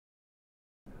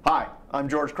Hi, I'm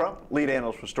George Crump, lead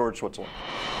analyst for Storage Switzerland.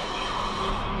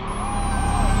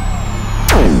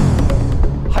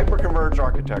 Hyperconverged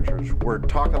architectures. We're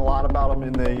talking a lot about them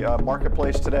in the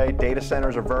marketplace today. Data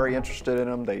centers are very interested in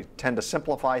them. They tend to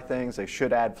simplify things. They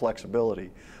should add flexibility.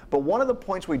 But one of the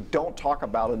points we don't talk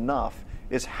about enough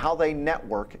is how they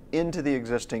network into the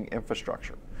existing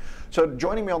infrastructure. So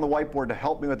joining me on the whiteboard to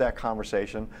help me with that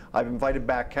conversation, I've invited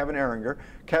back Kevin Ehringer.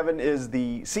 Kevin is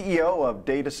the CEO of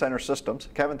Data Center Systems.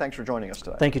 Kevin, thanks for joining us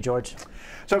today. Thank you, George.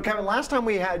 So Kevin, last time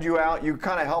we had you out, you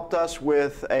kind of helped us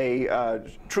with a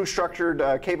true structured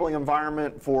cabling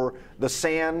environment for the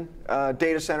SAN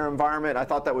data center environment. I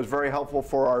thought that was very helpful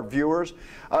for our viewers.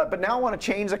 But now I want to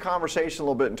change the conversation a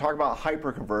little bit and talk about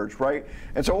hyperconverged, right?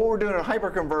 And so what we're doing in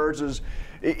hyperconverged is,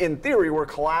 in theory, we're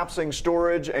collapsing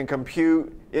storage and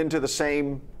compute into the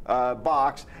same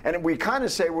box, and we kind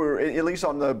of say we're, at least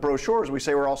on the brochures, we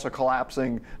say we're also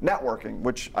collapsing networking,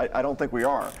 which I don't think we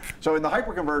are. So in the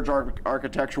hyperconverged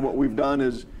architecture, what we've done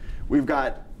is we've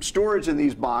got storage in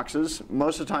these boxes.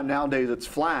 Most of the time nowadays it's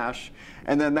flash,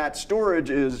 and then that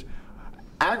storage is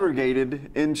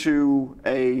aggregated into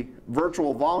a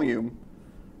virtual volume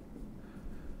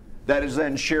that is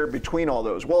then shared between all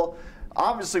those. Well,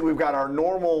 obviously we've got our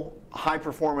normal high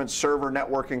performance server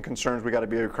networking concerns we got to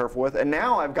be careful with, and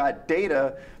now I've got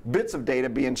data, bits of data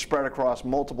being spread across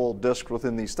multiple disks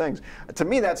within these things. To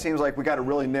me that seems like we got to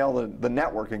really nail the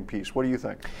networking piece. What do you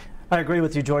think? I agree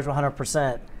with you, George,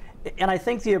 100%. And I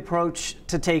think the approach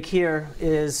to take here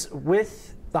is,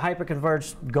 with the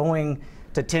hyperconverged going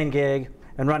to 10 gig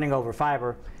and running over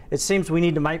fiber, it seems we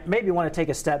need to maybe want to take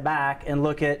a step back and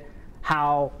look at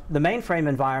how the mainframe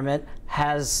environment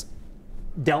has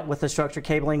dealt with the structured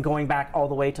cabling going back all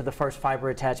the way to the first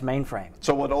fiber-attached mainframe.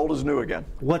 So what old is new again?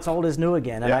 What's old is new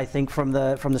again, and yeah. I think from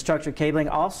the structured cabling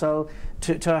also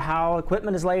to how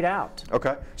equipment is laid out.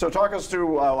 Okay, so talk us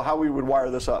through how we would wire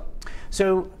this up.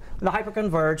 So the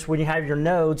hyperconverged, when you have your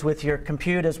nodes with your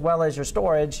compute as well as your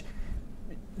storage,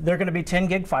 they're going to be 10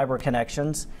 gig fiber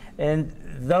connections, and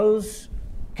those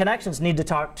connections need to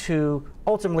talk to,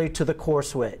 ultimately, to the core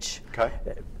switch. Okay.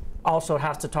 Also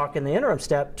has to talk in the interim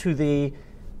step to the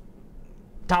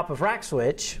top of rack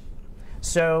switch.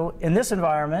 So in this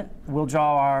environment, we'll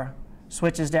draw our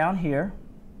switches down here,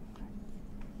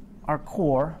 our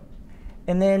core,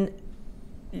 and then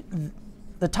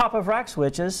the top of rack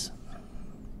switches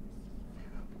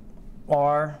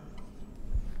are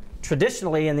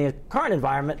traditionally, in the current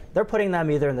environment, they're putting them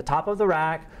either in the top of the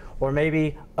rack or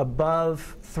maybe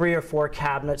above 3 or 4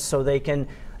 cabinets, so they can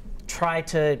try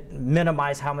to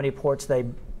minimize how many ports they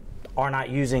are not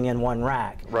using in one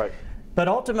rack. Right. But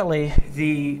ultimately,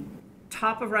 the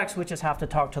top of rack switches have to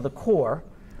talk to the core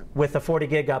with the 40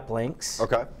 gig uplinks.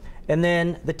 Okay. And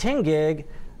then the 10 gig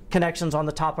connections on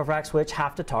the top of rack switch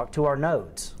have to talk to our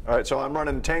nodes. All right, so I'm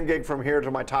running 10 gig from here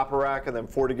to my top of rack, and then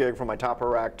 40 gig from my top of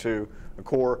rack to the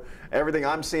core. Everything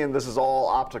I'm seeing, this is all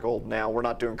optical now. We're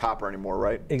not doing copper anymore,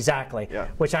 right? Exactly. Yeah.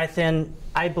 Which I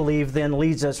believe then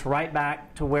leads us right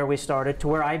back to where we started, to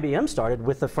where IBM started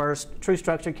with the first true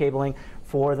structured cabling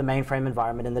for the mainframe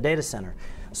environment in the data center.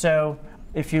 So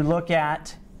if you look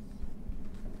at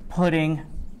putting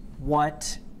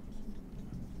what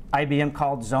IBM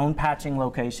called zone patching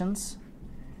locations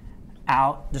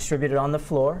out, distributed on the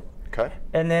floor. Okay.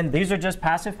 And then these are just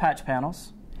passive patch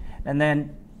panels. And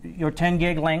then your 10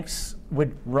 gig links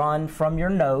would run from your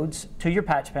nodes to your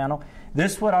patch panel.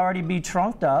 This would already be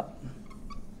trunked up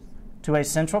to a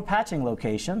central patching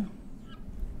location.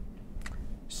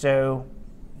 So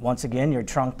once again, you're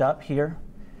trunked up here.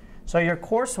 So your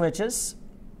core switches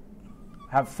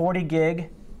have 40 gig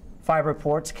fiber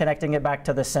ports connecting it back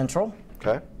to the central.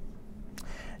 Okay.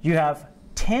 You have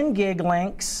 10 gig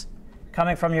links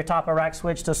coming from your top of rack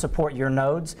switch to support your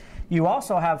nodes. You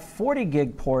also have 40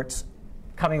 gig ports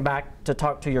coming back to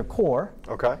talk to your core.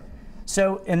 Okay.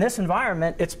 So in this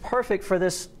environment, it's perfect for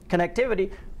this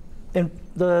connectivity, in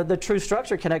the true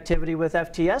structure connectivity with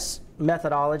FTS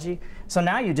methodology. So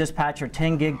now you just patch your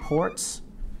 10 gig ports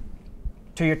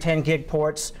to your 10 gig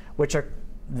ports, which are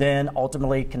then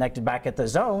ultimately connected back at the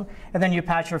zone, and then you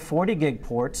patch your 40 gig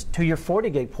ports to your 40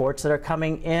 gig ports that are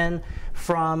coming in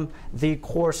from the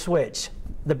core switch.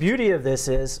 The beauty of this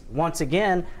is, once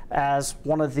again, as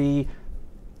one of the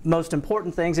most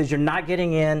important things, is you're not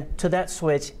getting in to that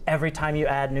switch every time you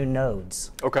add new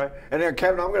nodes. Okay, and then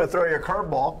Kevin, I'm going to throw you a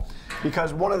curveball,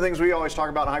 because one of the things we always talk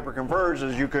about in hyperconverged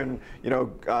is you can,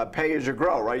 pay as you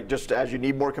grow, right? Just as you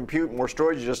need more compute, more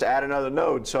storage, you just add another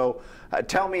node. So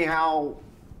tell me how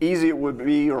easy it would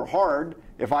be, or hard,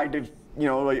 if I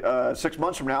 6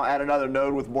 months from now, add another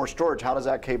node with more storage. How does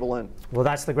that cable in? Well,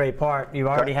 that's the great part. You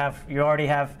already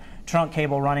have trunk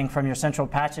cable running from your central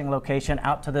patching location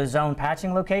out to the zone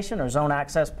patching location or zone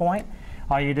access point.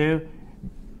 All you do,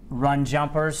 run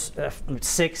jumpers,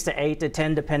 6 to 8 to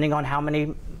 10, depending on how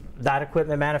many that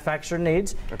equipment manufacturer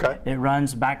needs. Okay. It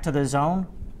runs back to the zone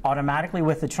automatically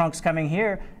with the trunks coming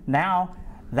here. Now,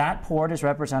 that port is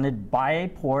represented by a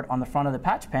port on the front of the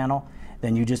patch panel.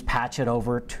 Then you just patch it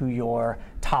over to your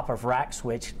top of rack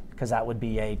switch, because that would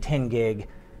be a 10 gig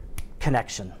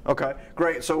connection. Okay,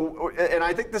 great. So, and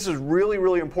I think this is really,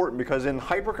 really important, because in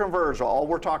Hyperconverged, all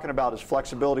we're talking about is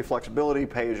flexibility,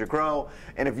 pay as you grow.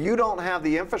 And if you don't have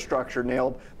the infrastructure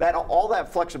nailed, all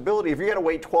that flexibility, if you got to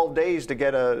wait 12 days to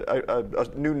get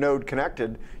a new node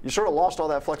connected, you sort of lost all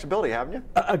that flexibility, haven't you?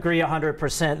 Agree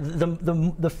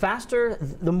 100%. The faster,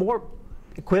 the more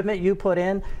equipment you put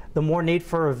in, the more need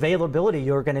for availability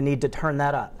you're going to need to turn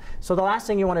that up. So the last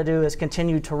thing you want to do is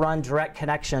continue to run direct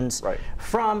connections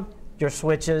from your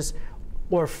switches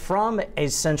or from a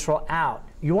central out.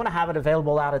 You want to have it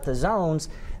available out at the zones.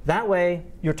 That way,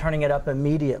 you're turning it up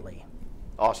immediately.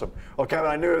 Awesome. Well, Kevin,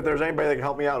 I knew if there's anybody that can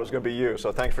help me out, it was going to be you.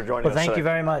 So thanks for joining us. Well, thank you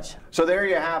very much. So there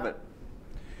you have it.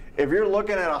 If you're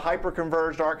looking at a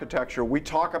hyper-converged architecture, we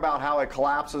talk about how it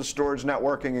collapses storage,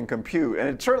 networking, and compute. And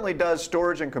it certainly does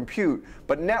storage and compute,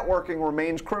 but networking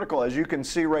remains critical, as you can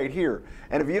see right here.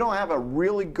 And if you don't have a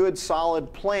really good,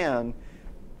 solid plan,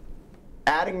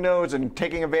 adding nodes and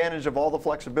taking advantage of all the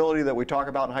flexibility that we talk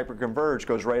about in Hyperconverged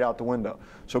goes right out the window.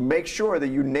 So make sure that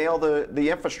you nail the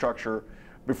infrastructure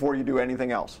before you do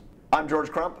anything else. I'm George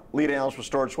Crump, lead analyst with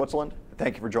Storage Switzerland.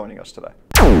 Thank you for joining us today.